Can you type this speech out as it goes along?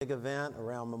big event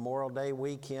around Memorial Day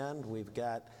weekend. We've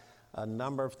got a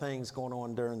number of things going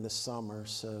on during the summer,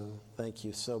 so thank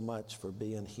you so much for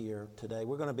being here today.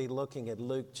 We're going to be looking at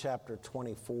Luke chapter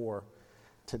 24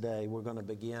 today. We're going to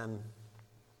begin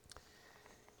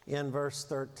in verse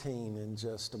 13 in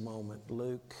just a moment.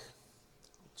 Luke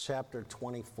chapter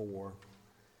 24.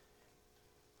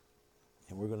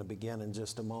 And we're going to begin in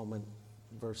just a moment,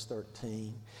 verse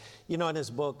 13. You know, in his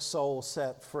book, Soul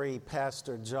Set Free,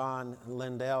 Pastor John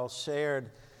Lindell shared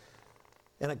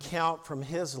an account from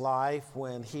his life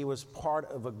when he was part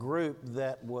of a group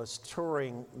that was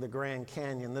touring the Grand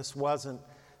Canyon. This wasn't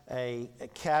a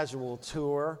casual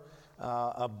tour,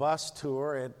 a bus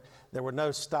tour. There were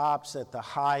no stops at the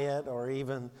Hyatt or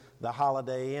even the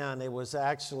Holiday Inn. It was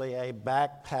actually a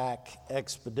backpack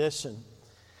expedition.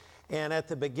 And at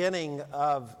the beginning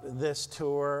of this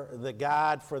tour, the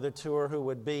guide for the tour, who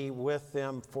would be with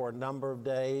them for a number of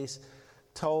days,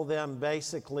 told them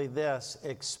basically this: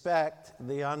 expect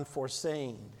the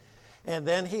unforeseen. And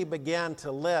then he began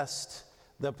to list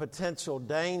the potential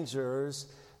dangers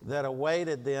that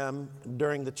awaited them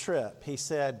during the trip. He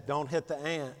said, don't hit the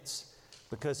ants,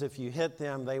 because if you hit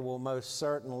them, they will most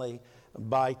certainly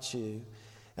bite you.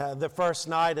 The first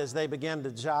night, as they began to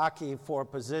jockey for a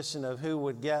position of who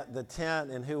would get the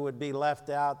tent and who would be left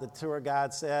out, the tour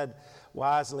guide said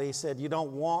wisely, he said, you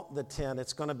don't want the tent.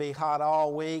 It's going to be hot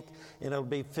all week, and it'll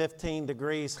be 15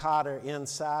 degrees hotter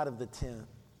inside of the tent.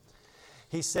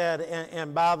 He said,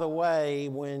 and by the way,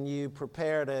 when you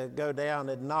prepare to go down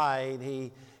at night,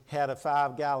 he had a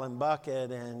 5-gallon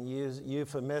bucket, and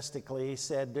euphemistically he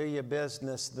said, do your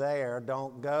business there.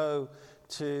 Don't go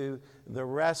to the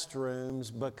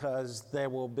restrooms, because there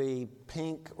will be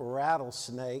pink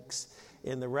rattlesnakes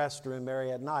in the restroom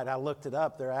area at night. I looked it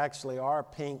up. There actually are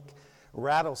pink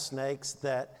rattlesnakes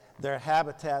that their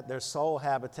habitat, their sole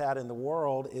habitat in the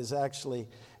world is actually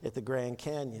at the Grand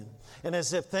Canyon. And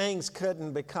as if things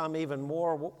couldn't become even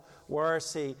more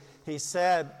worse, he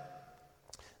said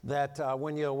that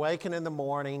when you awaken in the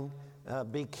morning,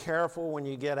 be careful when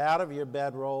you get out of your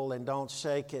bedroll and don't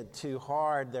shake it too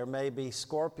hard. There may be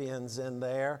scorpions in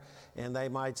there and they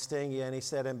might sting you. And he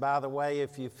said, and by the way,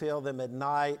 if you feel them at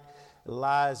night,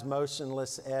 lie as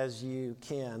motionless as you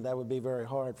can. That would be very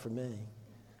hard for me. He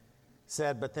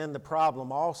said, but then the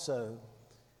problem also,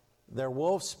 there are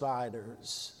wolf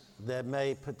spiders that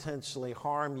may potentially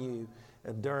harm you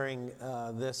during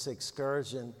this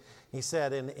excursion. He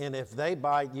said, and if they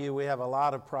bite you, we have a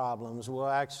lot of problems. We'll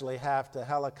actually have to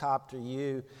helicopter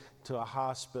you to a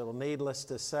hospital. Needless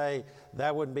to say,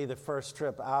 that wouldn't be the first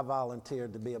trip I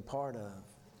volunteered to be a part of.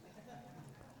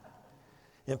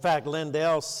 In fact,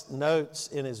 Lindell notes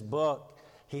in his book,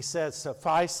 he says,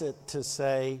 suffice it to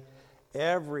say,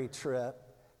 every trip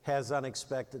has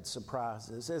unexpected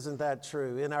surprises. Isn't that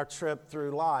true? In our trip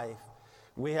through life,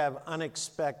 we have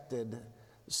unexpected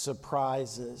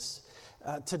surprises.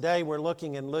 Today we're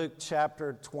looking in Luke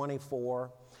chapter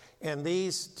 24, and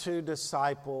these two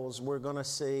disciples we're going to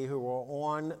see who were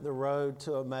on the road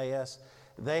to Emmaus,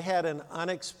 they had an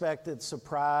unexpected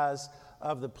surprise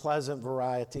of the pleasant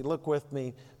variety. Look with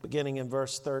me beginning in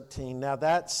verse 13. Now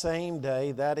that same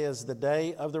day, that is the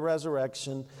day of the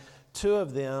resurrection, two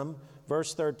of them,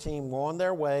 verse 13, were on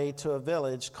their way to a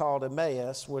village called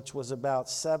Emmaus, which was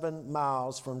about 7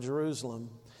 miles from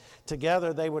Jerusalem.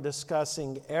 Together they were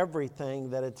discussing everything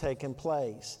that had taken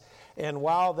place. And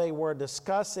while they were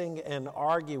discussing and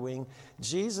arguing,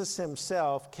 Jesus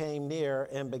himself came near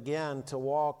and began to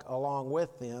walk along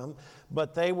with them,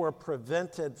 but they were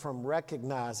prevented from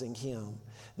recognizing him.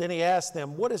 Then he asked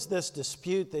them, what is this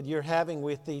dispute that you're having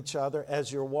with each other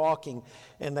as you're walking?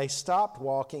 And they stopped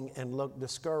walking and looked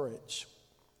discouraged.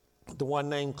 The one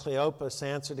named Cleopas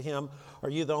answered him, are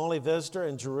you the only visitor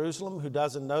in Jerusalem who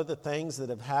doesn't know the things that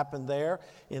have happened there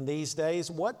in these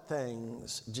days? What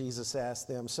things? Jesus asked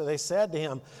them. So they said to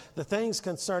him, the things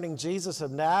concerning Jesus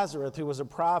of Nazareth, who was a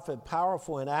prophet,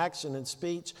 powerful in action and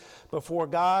speech before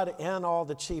God and all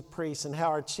the chief priests, and how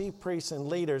our chief priests and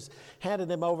leaders handed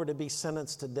him over to be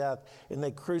sentenced to death, and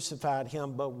they crucified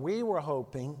him. But we were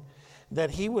hoping that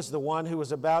he was the one who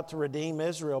was about to redeem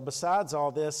Israel. Besides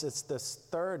all this, it's the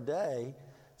third day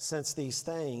since these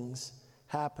things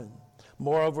happened.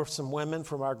 Moreover, some women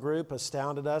from our group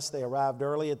astounded us. They arrived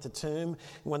early at the tomb.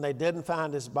 When they didn't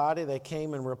find his body, they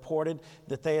came and reported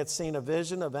that they had seen a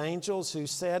vision of angels who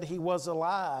said he was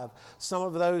alive. Some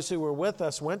of those who were with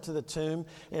us went to the tomb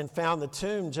and found the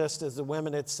tomb just as the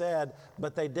women had said,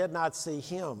 but they did not see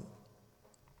him.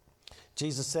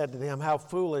 Jesus said to them, how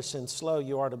foolish and slow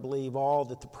you are to believe all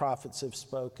that the prophets have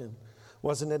spoken.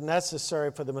 Wasn't it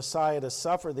necessary for the Messiah to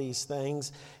suffer these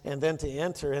things and then to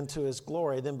enter into his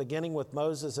glory? Then beginning with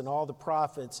Moses and all the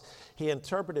prophets, he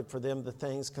interpreted for them the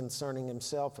things concerning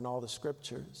himself in all the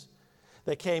scriptures.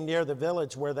 They came near the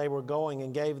village where they were going,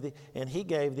 and he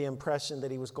gave the impression that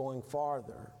he was going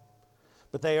farther.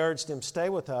 But they urged him, "Stay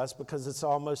with us, because it's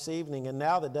almost evening, and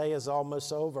now the day is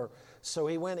almost over." So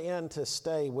he went in to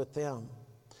stay with them.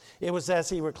 It was as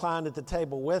he reclined at the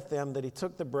table with them that he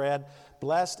took the bread,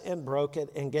 blessed and broke it,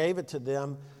 and gave it to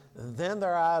them. Then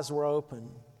their eyes were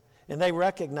opened, and they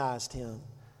recognized him.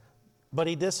 But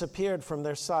he disappeared from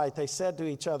their sight. They said to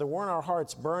each other, "Weren't our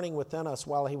hearts burning within us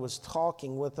while he was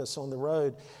talking with us on the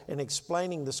road and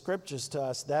explaining the scriptures to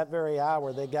us?" That very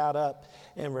hour they got up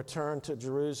and returned to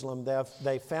Jerusalem.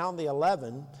 They found the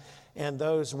 11 and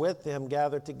those with them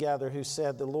gathered together, who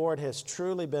said, "The Lord has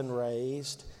truly been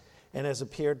raised and has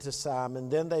appeared to Simon."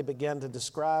 Then they began to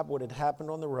describe what had happened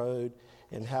on the road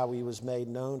and how he was made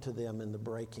known to them in the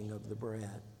breaking of the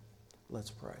bread.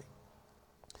 Let's pray.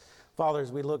 Father,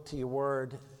 as we look to your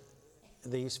word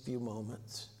these few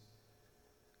moments,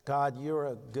 God, you're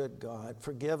a good God.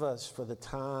 Forgive us for the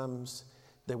times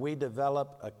that we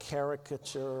develop a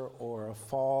caricature or a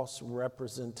false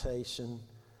representation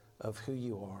of who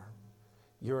you are.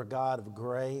 You're a God of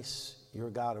grace. You're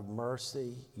a God of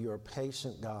mercy. You're a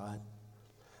patient God.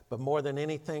 But more than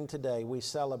anything today, we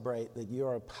celebrate that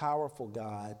you're a powerful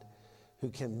God who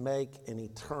can make an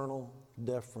eternal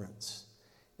difference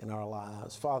in our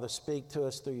lives. Father, speak to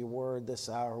us through your word this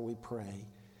hour, we pray.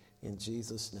 In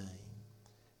Jesus' name,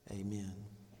 amen.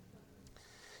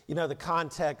 You know, the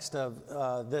context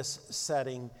of this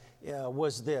setting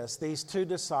was this. These two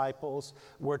disciples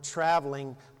were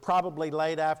traveling probably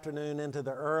late afternoon into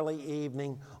the early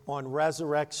evening on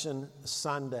Resurrection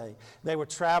Sunday. They were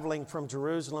traveling from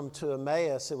Jerusalem to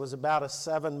Emmaus. It was about a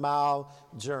 7-mile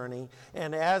journey.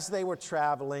 And as they were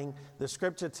traveling, the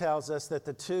scripture tells us that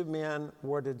the two men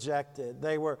were dejected.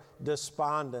 They were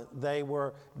despondent. They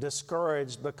were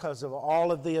discouraged because of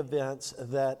all of the events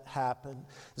that happened.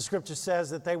 The scripture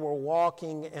says that they were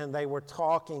walking and they were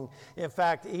talking. In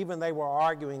fact, even they were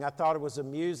arguing. I thought it was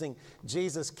amusing.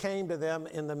 Jesus came to them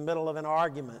in the middle of an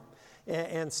argument.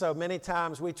 And so many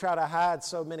times we try to hide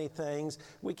so many things.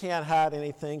 We can't hide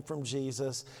anything from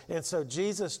Jesus. And so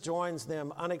Jesus joins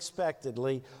them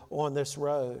unexpectedly on this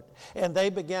road. And they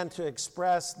began to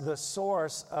express the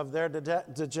source of their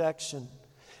dejection,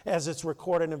 as it's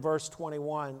recorded in verse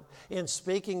 21. In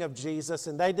speaking of Jesus,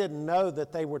 and they didn't know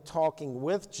that they were talking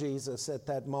with Jesus at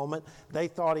that moment. They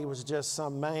thought he was just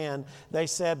some man. They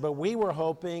said, "But we were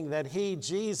hoping that he,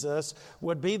 Jesus,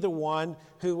 would be the one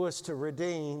who was to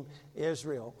redeem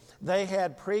Israel." They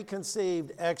had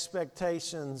preconceived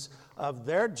expectations of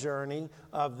their journey,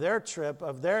 of their trip,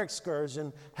 of their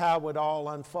excursion, how it would all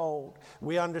unfold.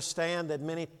 We understand that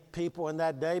many people in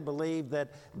that day believed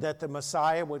that the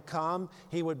Messiah would come.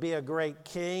 He would be a great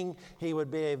king. He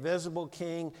would be a visible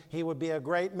king. He would be a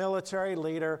great military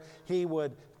leader. He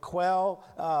would quell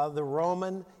the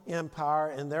Roman Empire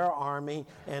and their army,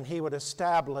 and he would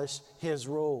establish his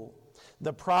rule.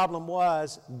 The problem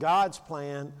was God's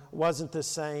plan wasn't the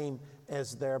same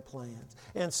as their plans.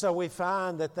 And so we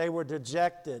find that they were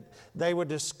dejected. They were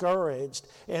discouraged.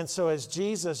 And so as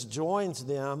Jesus joins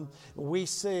them, we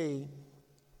see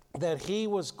that he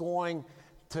was going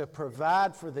to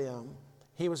provide for them.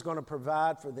 He was going to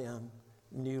provide for them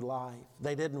new life.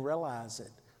 They didn't realize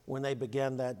it when they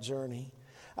began that journey.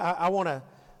 I want to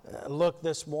look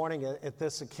this morning at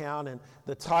this account, and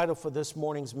the title for this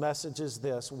morning's message is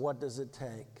this: what does it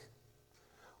take?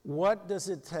 What does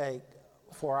it take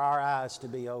for our eyes to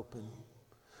be open?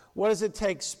 What does it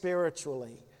take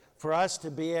spiritually for us to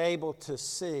be able to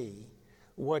see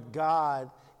what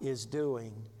God is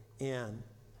doing in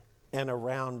and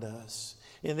around us?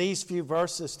 In these few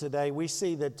verses today, we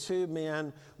see that two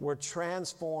men were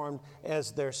transformed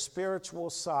as their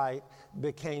spiritual sight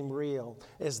became real,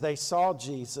 as they saw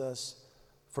Jesus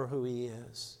for who he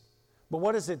is. But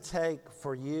what does it take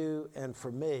for you and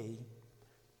for me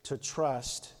to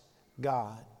trust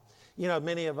God? You know,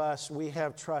 many of us, we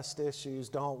have trust issues,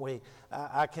 don't we?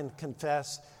 I can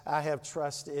confess I have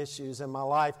trust issues in my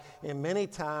life. And many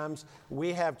times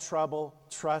we have trouble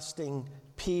trusting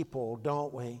people,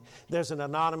 don't we? There's an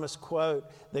anonymous quote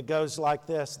that goes like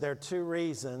this: there are two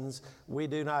reasons we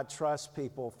do not trust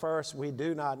people. First, we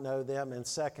do not know them, and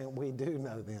second, we do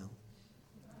know them.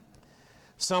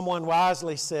 Someone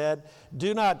wisely said,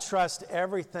 "Do not trust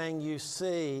everything you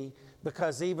see,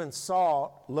 because even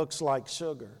salt looks like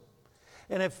sugar."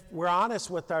 And if we're honest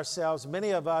with ourselves,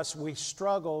 many of us, we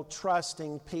struggle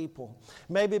trusting people.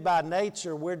 Maybe by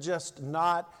nature, we're just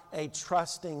not a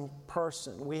trusting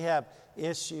person. We have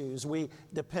issues. We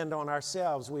depend on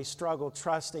ourselves. We struggle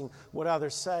trusting what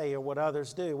others say or what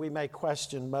others do. We may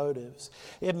question motives.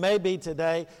 It may be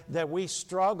today that we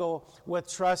struggle with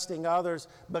trusting others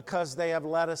because they have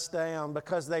let us down,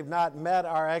 because they've not met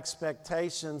our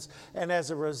expectations. And as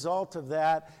a result of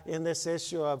that, in this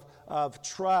issue of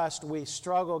trust, we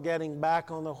struggle getting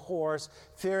back on the horse,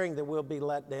 fearing that we'll be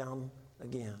let down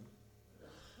again.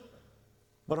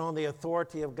 But on the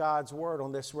authority of God's word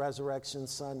on this Resurrection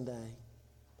Sunday,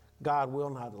 God will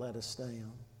not let us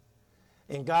down.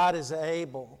 And God is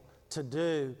able to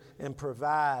do and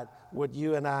provide what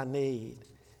you and I need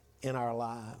in our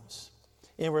lives.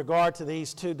 In regard to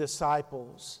these two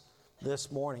disciples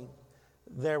this morning,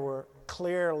 there were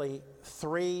clearly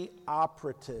three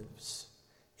operatives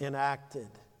enacted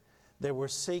that were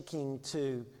seeking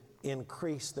to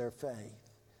increase their faith.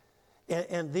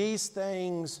 And these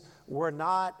things were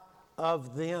not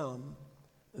of them,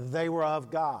 they were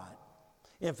of God.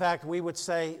 In fact, we would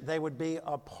say they would be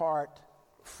apart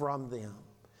from them.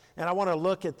 And I want to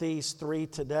look at these three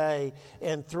today.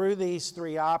 And through these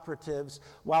three operatives,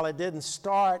 while it didn't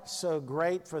start so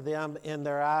great for them in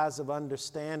their eyes of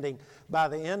understanding, by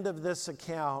the end of this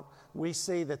account, we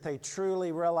see that they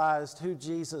truly realized who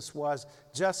Jesus was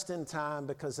just in time,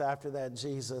 because after that,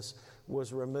 Jesus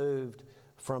was removed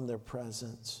from their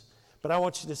presence. But I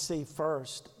want you to see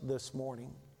first this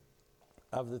morning,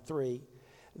 of the three,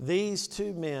 these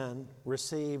two men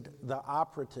received the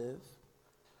operative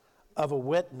of a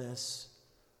witness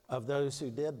of those who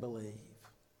did believe.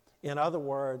 In other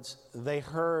words, they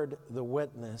heard the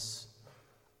witness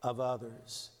of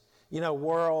others. You know,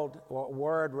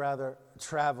 word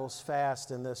travels fast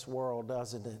in this world,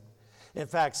 doesn't it? In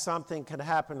fact, something could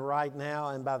happen right now,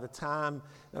 and by the time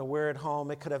we're at home,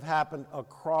 it could have happened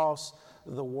across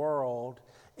the world,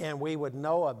 and we would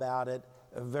know about it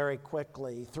very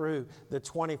quickly through the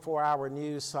 24-hour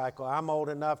news cycle. I'm old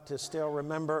enough to still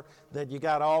remember that you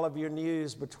got all of your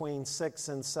news between 6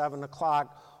 and 7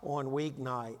 o'clock on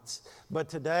weeknights. But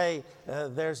today,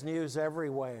 there's news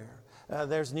everywhere.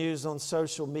 There's news on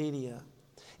social media.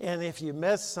 And if you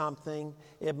miss something,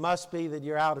 it must be that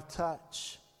you're out of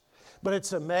touch. But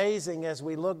it's amazing as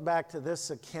we look back to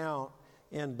this account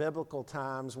in biblical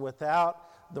times,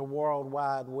 without the World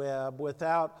Wide Web,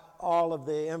 without all of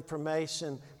the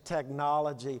information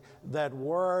technology, that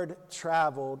word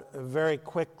traveled very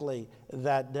quickly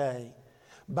that day.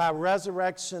 By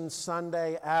Resurrection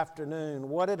Sunday afternoon,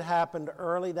 what had happened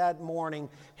early that morning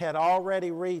had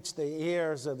already reached the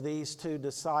ears of these two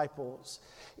disciples,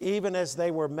 even as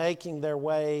they were making their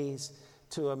ways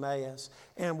to Emmaus.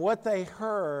 And what they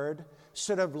heard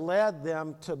should have led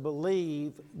them to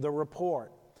believe the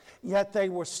report. Yet they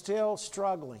were still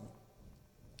struggling.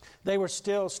 They were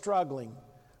still struggling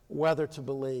whether to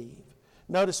believe.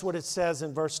 Notice what it says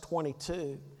in verse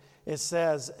 22. It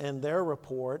says, in their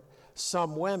report,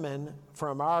 some women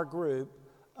from our group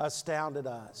astounded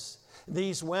us.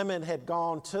 These women had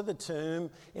gone to the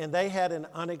tomb, and they had an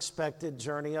unexpected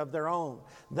journey of their own.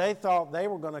 They thought they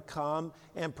were going to come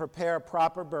and prepare a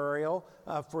proper burial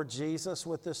for Jesus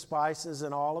with the spices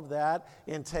and all of that,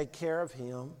 and take care of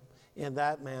him in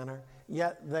that manner.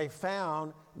 Yet they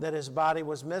found that his body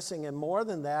was missing. And more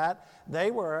than that,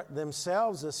 they were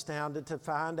themselves astounded to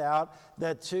find out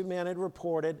that two men had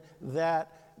reported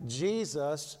that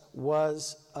Jesus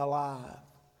was alive.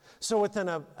 So within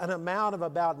an amount of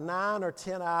about 9 or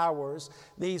 10 hours,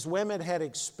 these women had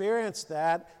experienced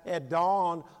that at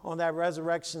dawn on that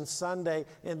Resurrection Sunday.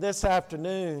 And this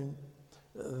afternoon,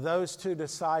 those two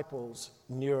disciples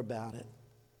knew about it.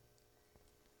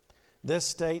 This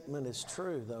statement is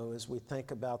true, though, as we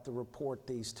think about the report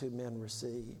these two men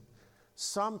received.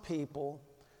 Some people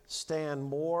stand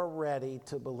more ready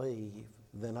to believe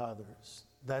than others.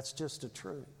 That's just a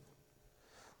truth.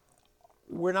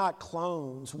 We're not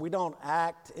clones. We don't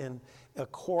act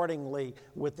accordingly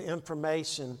with the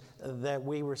information that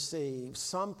we receive.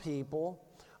 Some people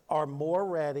are more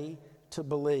ready to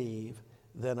believe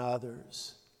than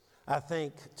others. I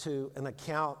think to an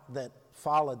account that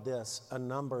followed this a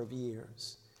number of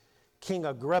years. King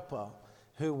Agrippa,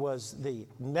 who was the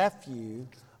nephew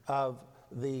of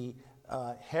the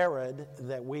Herod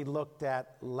that we looked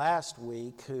at last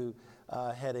week, who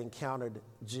had encountered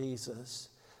Jesus.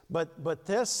 But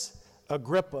this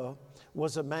Agrippa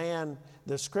was a man,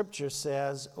 the scripture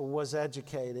says, was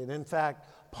educated. In fact,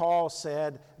 Paul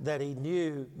said that he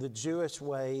knew the Jewish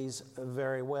ways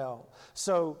very well.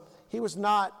 So he was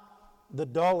not the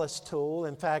dullest tool.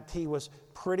 In fact, he was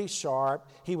pretty sharp.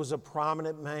 He was a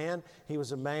prominent man. He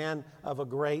was a man of a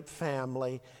great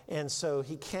family. And so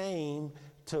he came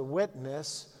to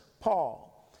witness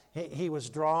Paul. He was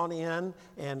drawn in,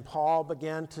 and Paul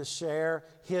began to share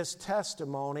his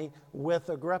testimony with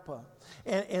Agrippa.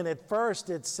 And at first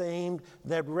it seemed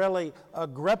that really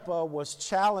Agrippa was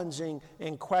challenging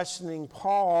and questioning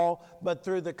Paul, but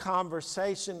through the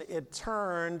conversation it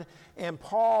turned, and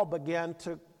Paul began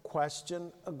to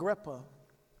question Agrippa.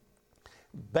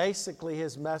 Basically,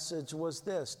 his message was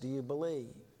this: do you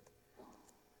believe?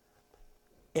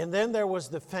 And then there was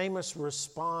the famous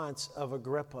response of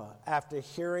Agrippa after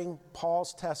hearing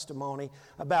Paul's testimony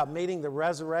about meeting the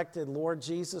resurrected Lord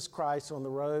Jesus Christ on the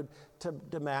road to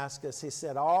Damascus. He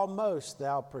said, "Almost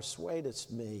thou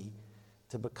persuadest me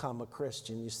to become a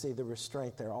Christian." You see the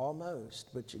restraint there,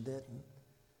 almost, but you didn't.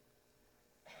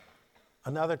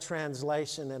 Another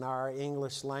translation in our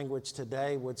English language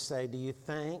today would say, "Do you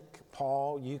think,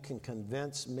 Paul, you can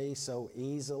convince me so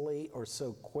easily or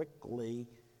so quickly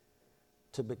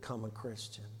to become a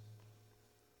Christian?"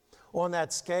 On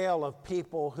that scale of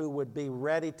people who would be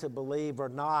ready to believe or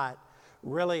not,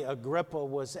 really Agrippa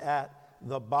was at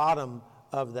the bottom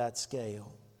of that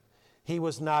scale. He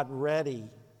was not ready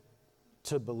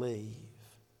to believe.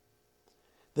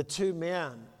 The two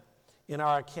men in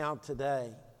our account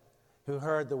today who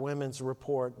heard the women's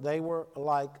report, they were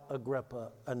like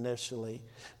Agrippa initially.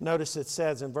 Notice it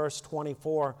says in verse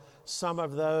 24, some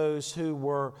of those who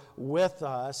were with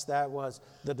us, that was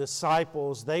the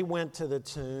disciples, they went to the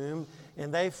tomb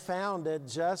and they found it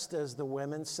just as the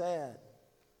women said.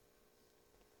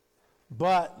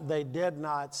 But they did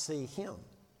not see him.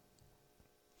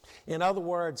 In other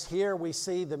words, here we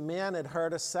see the men had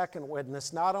heard a second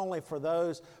witness, not only from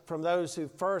those who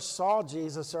first saw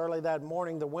Jesus early that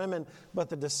morning, the women, but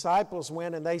the disciples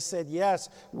went and they said, yes,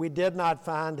 we did not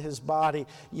find his body.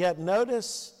 Yet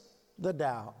notice the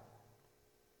doubt.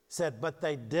 Said, but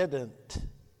they didn't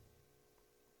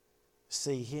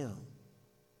see him.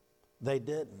 They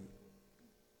didn't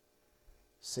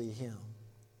see him.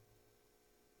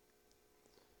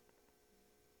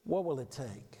 What will it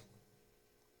take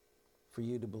for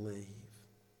you to believe?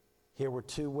 Here were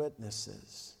two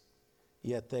witnesses,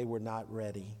 yet they were not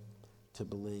ready to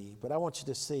believe. But I want you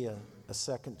to see a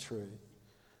second truth.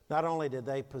 Not only did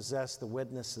they possess the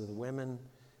witness of the women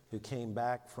who came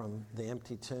back from the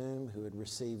empty tomb, who had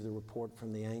received the report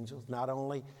from the angels, not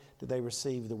only did they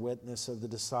receive the witness of the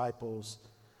disciples,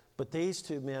 but these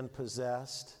two men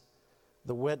possessed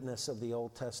the witness of the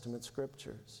Old Testament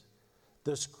scriptures.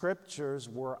 The scriptures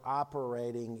were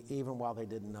operating even while they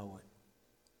didn't know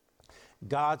it.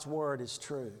 God's word is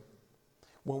true.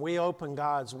 When we open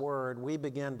God's word, we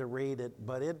begin to read it,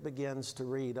 but it begins to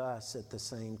read us at the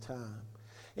same time.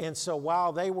 And so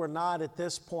while they were not at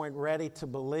this point ready to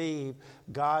believe,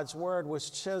 God's word was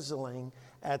chiseling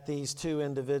at these two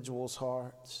individuals'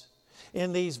 hearts.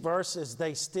 In these verses,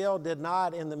 they still did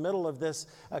not, in the middle of this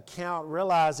account,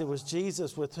 realize it was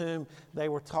Jesus with whom they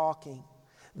were talking.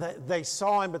 They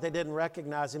saw him, but they didn't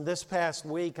recognize him. This past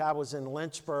week, I was in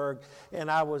Lynchburg,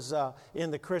 and I was in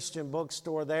the Christian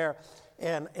bookstore there,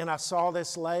 and I saw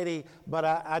this lady, but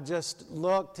I just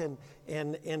looked and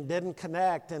didn't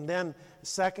connect. And then,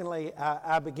 secondly,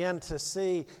 I began to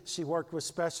see she worked with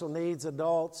special needs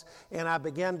adults, and I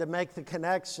began to make the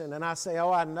connection. And I say,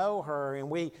 oh, I know her, and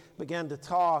we began to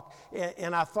talk.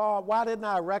 And I thought, why didn't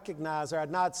I recognize her? I'd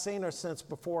not seen her since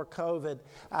before COVID.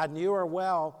 I knew her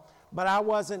well, but I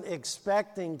wasn't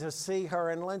expecting to see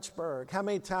her in Lynchburg. How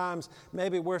many times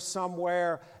maybe we're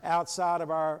somewhere outside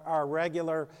of our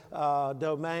regular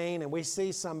domain and we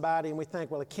see somebody and we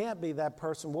think, well, it can't be that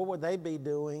person. What would they be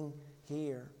doing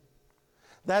here?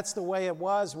 That's the way it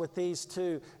was with these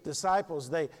two disciples.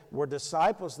 They were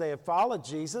disciples. They had followed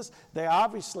Jesus. They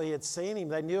obviously had seen him.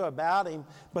 They knew about him,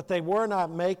 but they were not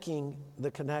making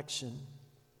the connection.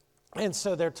 And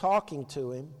so they're talking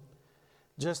to him,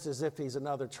 just as if he's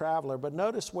another traveler. But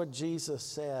notice what Jesus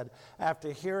said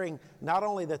after hearing not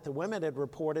only that the women had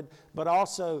reported, but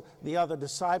also the other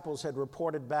disciples had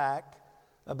reported back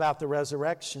about the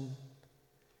resurrection.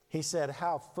 He said,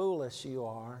 how foolish you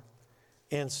are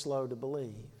and slow to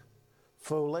believe.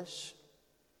 Foolish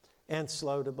and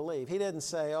slow to believe. He didn't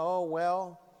say, oh,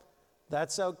 well,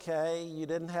 that's okay. You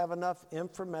didn't have enough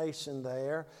information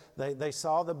there. They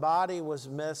saw the body was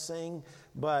missing,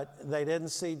 but they didn't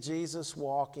see Jesus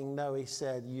walking. No, he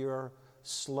said, you're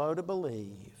slow to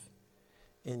believe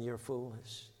and you're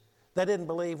foolish. They didn't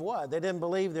believe what? They didn't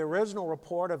believe the original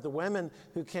report of the women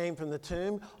who came from the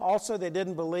tomb. Also, they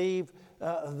didn't believe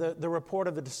the report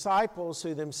of the disciples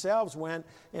who themselves went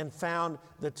and found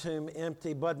the tomb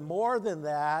empty. But more than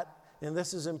that, and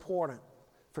this is important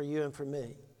for you and for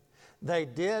me, they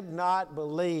did not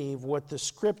believe what the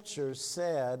scriptures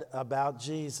said about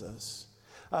Jesus.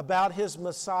 about his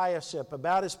messiahship,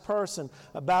 about his person,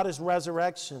 about his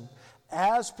resurrection,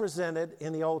 as presented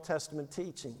in the Old Testament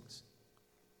teachings.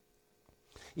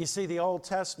 You see, the Old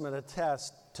Testament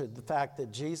attests to the fact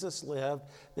that Jesus lived,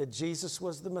 that Jesus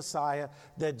was the Messiah,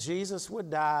 that Jesus would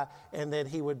die, and that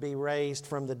he would be raised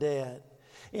from the dead.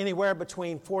 Anywhere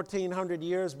between 1,400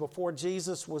 years before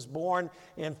Jesus was born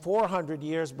and 400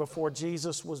 years before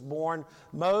Jesus was born,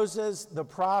 Moses, the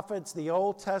prophets, the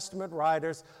Old Testament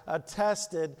writers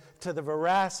attested to the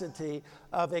veracity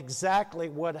of exactly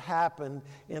what happened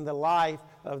in the life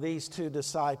of these two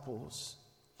disciples.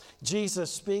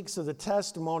 Jesus speaks of the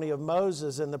testimony of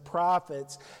Moses and the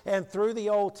prophets, and through the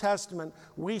Old Testament,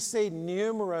 we see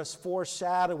numerous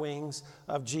foreshadowings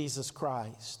of Jesus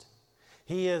Christ.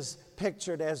 He is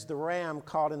pictured as the ram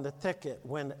caught in the thicket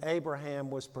when Abraham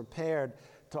was prepared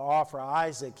to offer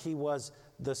Isaac. He was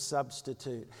the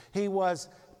substitute. He was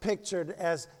pictured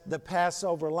as the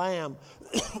Passover lamb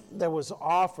that was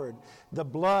offered, the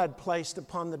blood placed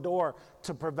upon the door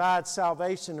to provide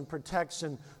salvation and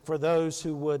protection for those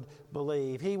who would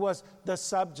believe. He was the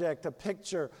subject, a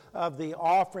picture of the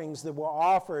offerings that were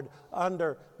offered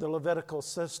under the Levitical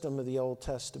system of the Old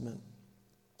Testament.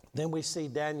 Then we see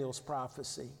Daniel's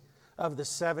prophecy of the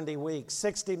 70 weeks,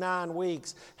 69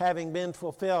 weeks having been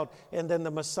fulfilled, and then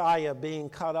the Messiah being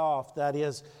cut off, that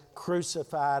is,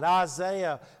 crucified.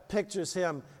 Isaiah pictures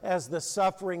him as the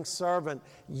suffering servant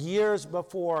years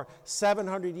before,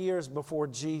 700 years before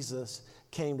Jesus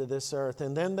came to this earth.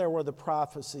 And then there were the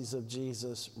prophecies of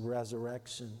Jesus'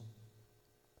 resurrection.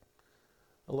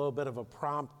 A little bit of a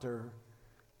prompter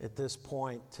at this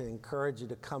point to encourage you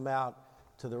to come out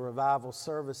to the revival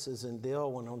services in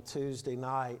Dillwyn on Tuesday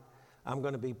night. I'm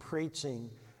going to be preaching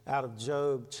out of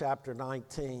Job chapter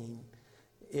 19.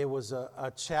 It was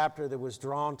a chapter that was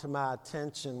drawn to my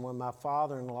attention when my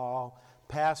father-in-law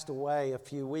passed away a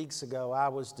few weeks ago. I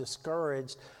was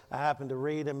discouraged. I happened to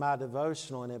read in my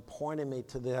devotional, and it pointed me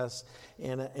to this.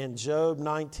 In Job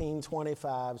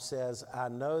 19:25 says, "I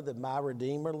know that my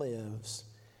Redeemer lives,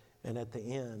 and at the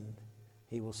end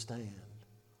he will stand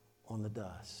on the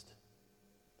dust."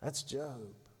 That's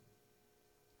Job.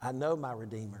 I know my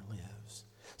Redeemer lives.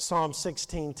 Psalm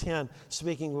 16:10,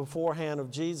 speaking beforehand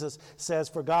of Jesus, says,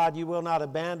 "For God, you will not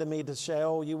abandon me to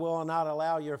Sheol. You will not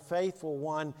allow your faithful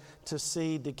one to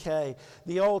see decay."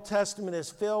 The Old Testament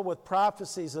is filled with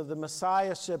prophecies of the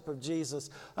messiahship of Jesus,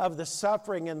 of the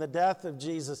suffering and the death of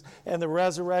Jesus, and the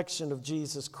resurrection of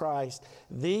Jesus Christ.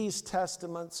 These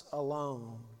testaments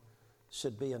alone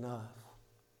should be enough.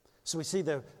 So we see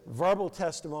the verbal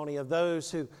testimony of those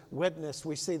who witnessed.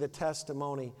 We see the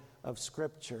testimony of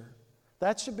Scripture.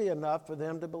 That should be enough for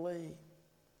them to believe.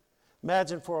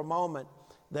 Imagine for a moment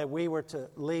that we were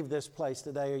to leave this place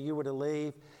today, or you were to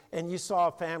leave, and you saw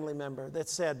a family member that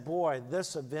said, "Boy,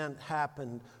 this event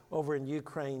happened over in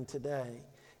Ukraine today."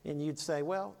 And you'd say,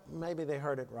 "Well, maybe they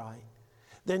heard it right."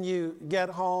 Then you get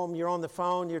home, you're on the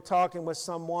phone, you're talking with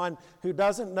someone who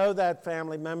doesn't know that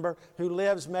family member, who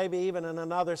lives maybe even in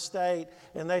another state,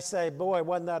 and they say, "Boy,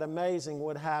 wasn't that amazing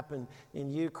what happened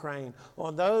in Ukraine?"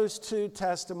 On those two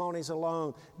testimonies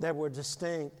alone that were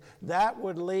distinct, that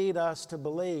would lead us to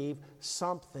believe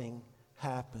something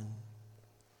happened.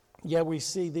 Yet we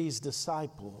see these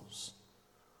disciples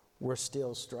were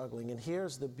still struggling. And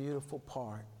here's the beautiful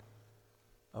part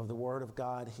of the Word of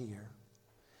God here.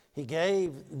 He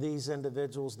gave these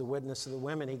individuals the witness of the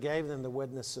women. He gave them the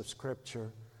witness of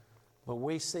Scripture. But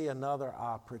we see another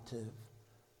operative,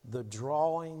 the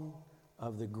drawing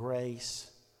of the grace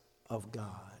of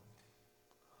God.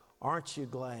 Aren't you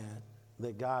glad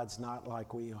that God's not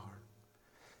like we are?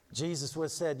 Jesus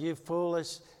was said, "You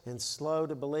foolish and slow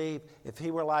to believe." If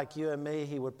he were like you and me,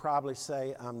 he would probably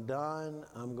say, "I'm done,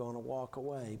 I'm going to walk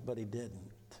away." But he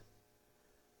didn't,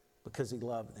 because he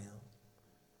loved them.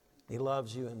 He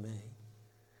loves you and me.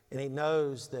 And he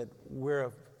knows that we're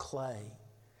of clay.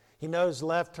 He knows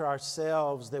left to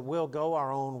ourselves that we'll go our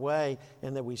own way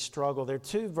and that we struggle. There are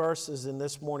two verses in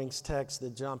this morning's text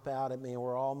that jump out at me, and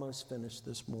we're almost finished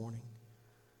this morning.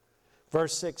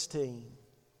 Verse 16,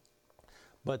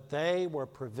 "But they were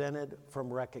prevented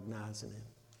from recognizing him."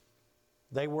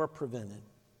 They were prevented.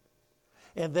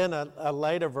 And then a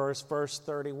later verse, verse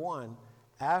 31,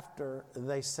 "After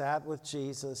they sat with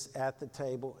Jesus at the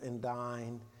table and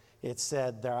dined," it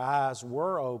said, "their eyes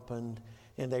were opened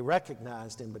and they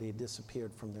recognized him, but he had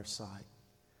disappeared from their sight."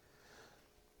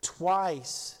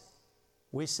 Twice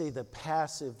we see the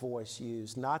passive voice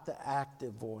used, not the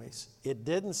active voice. It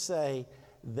didn't say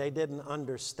they didn't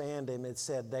understand him. It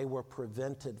said they were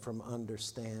prevented from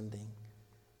understanding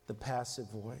the passive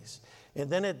voice. And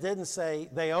then it didn't say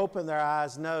they opened their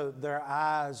eyes. No, their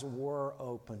eyes were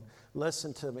open.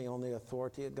 Listen to me on the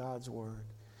authority of God's word.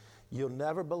 You'll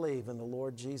never believe in the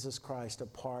Lord Jesus Christ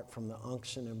apart from the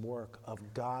unction and work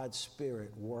of God's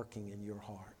Spirit working in your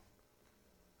heart.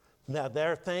 Now,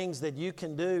 there are things that you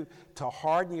can do to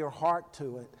harden your heart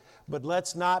to it, but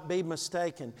let's not be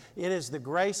mistaken. It is the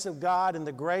grace of God and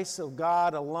the grace of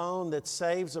God alone that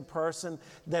saves a person,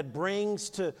 that brings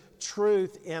to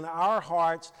truth in our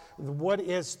hearts what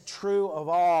is true of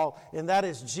all, and that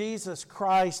is Jesus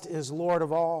Christ is Lord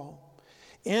of all.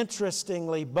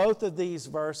 Interestingly, both of these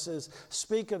verses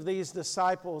speak of these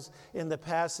disciples in the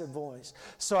passive voice.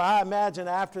 So I imagine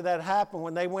after that happened,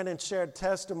 when they went and shared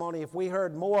testimony, if we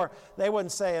heard more, they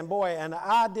wouldn't saying, boy, and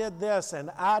I did this, and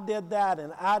I did that,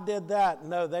 and I did that.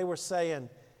 No, they were saying,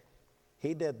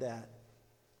 he did that.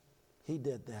 He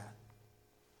did that.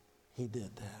 He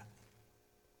did that.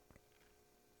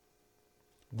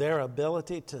 Their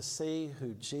ability to see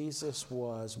who Jesus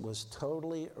was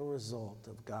totally a result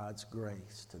of God's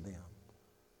grace to them.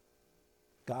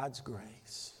 God's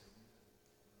grace.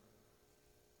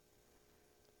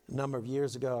 A number of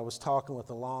years ago, I was talking with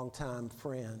a longtime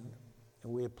friend,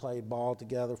 and we had played ball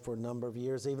together for a number of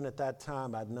years. Even at that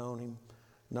time, I'd known him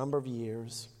a number of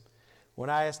years. When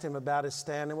I asked him about his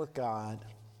standing with God,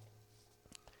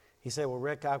 he said, well,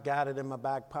 Rick, I've got it in my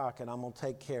back pocket. I'm going to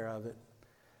take care of it.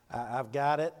 I've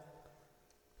got it,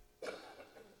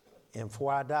 and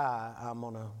before I die, I'm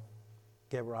going to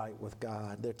get right with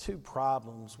God. There are two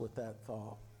problems with that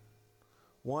thought.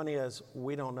 One is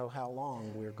we don't know how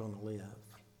long we're going to live.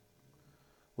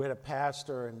 We had a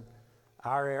pastor in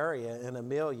our area in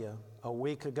Amelia a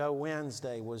week ago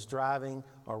Wednesday was driving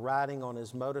or riding on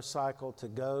his motorcycle to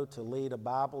go to lead a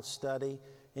Bible study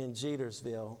in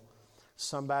Jetersville.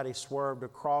 Somebody swerved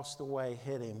across the way,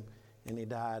 hit him, and he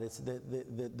died.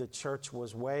 The church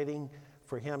was waiting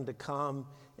for him to come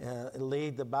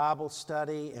lead the Bible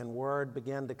study, and word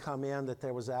began to come in that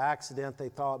there was an accident. They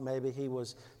thought maybe he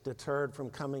was deterred from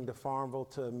coming to Farmville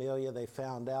to Amelia. They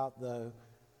found out, though,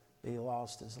 that he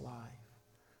lost his life.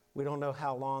 We don't know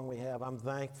how long we have. I'm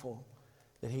thankful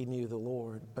that he knew the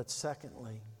Lord. But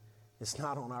secondly, it's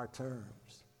not on our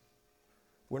terms.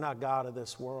 We're not God of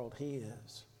this world. He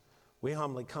is. We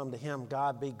humbly come to him.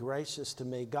 God, be gracious to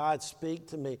me. God, speak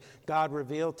to me. God,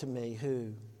 reveal to me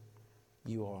who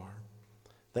you are.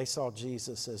 They saw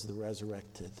Jesus as the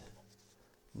resurrected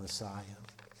Messiah.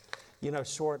 You know,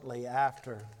 shortly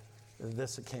after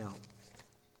this account,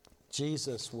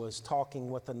 Jesus was talking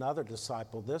with another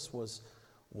disciple. This was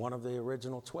one of the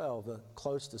original 12, a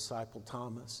close disciple,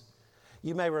 Thomas.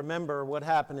 You may remember what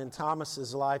happened in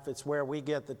Thomas's life. It's where we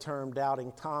get the term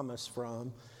doubting Thomas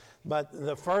from. But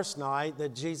the first night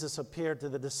that Jesus appeared to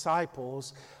the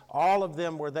disciples, all of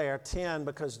them were there, 10,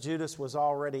 because Judas was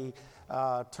already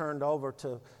turned over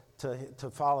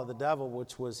to follow the devil,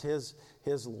 which was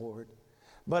his Lord.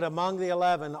 But among the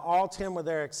 11, all 10 were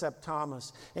there except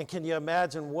Thomas. And can you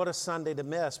imagine what a Sunday to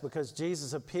miss? Because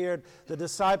Jesus appeared, the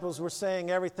disciples were saying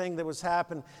everything that was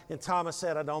happening, and Thomas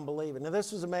said, I don't believe it. Now,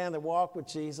 this was a man that walked with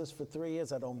Jesus for 3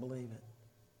 years. I don't believe it.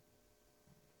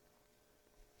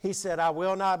 He said, I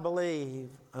will not believe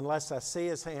unless I see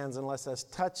his hands, unless I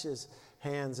touch his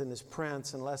hands and his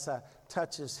prints, unless I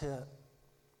touch his hip.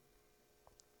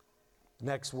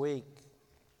 Next week,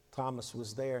 Thomas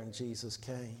was there and Jesus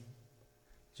came.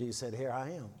 Jesus said, here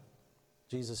I am.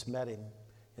 Jesus met him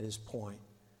at his point.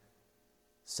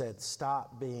 Said,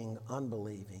 stop being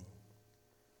unbelieving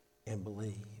and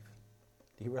believe.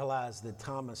 Do you realize that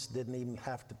Thomas didn't even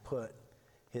have to put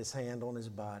his hand on his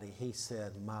body? He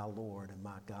said, my Lord and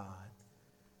my God.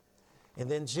 And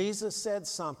then Jesus said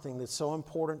something that's so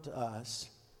important to us.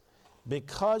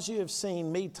 Because you have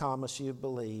seen me, Thomas, you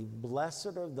believe.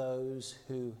 Blessed are those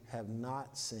who have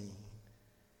not seen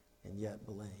and yet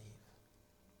believe.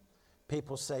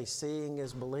 People say seeing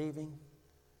is believing.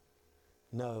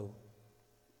 No,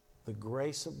 the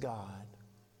grace of God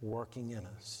working in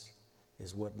us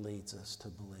is what leads us to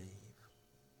believe.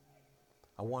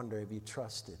 I wonder if you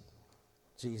trusted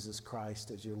Jesus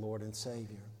Christ as your Lord and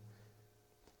Savior.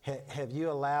 Have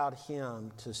you allowed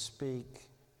him to speak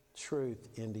truth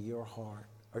into your heart?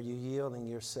 Are you yielding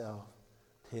yourself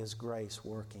to his grace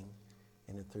working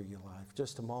in and through your life?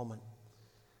 Just a moment.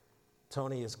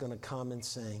 Tony is going to come and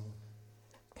sing.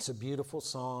 It's a beautiful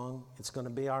song. It's going to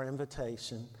be our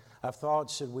invitation. I've thought,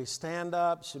 should we stand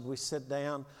up? Should we sit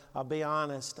down? I'll be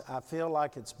honest, I feel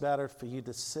like it's better for you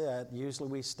to sit. Usually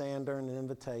we stand during an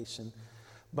invitation.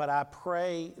 But I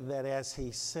pray that as he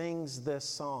sings this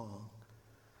song,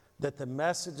 that the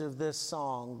message of this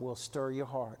song will stir your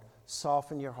heart,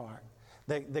 soften your heart.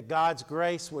 That God's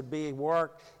grace would be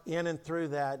worked in and through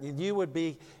that. And you would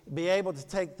be able to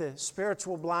take the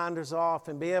spiritual blinders off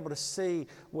and be able to see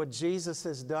what Jesus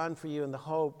has done for you and the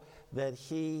hope that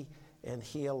He and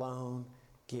He alone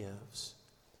gives.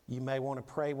 You may want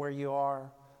to pray where you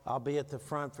are. I'll be at the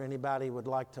front for anybody who would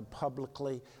like to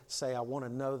publicly say, I want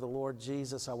to know the Lord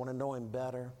Jesus. I want to know Him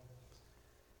better.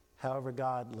 However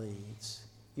God leads,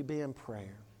 you be in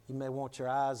prayer. You may want your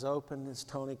eyes open as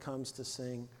Tony comes to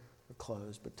sing or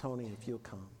close. But Tony, if you'll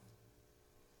come.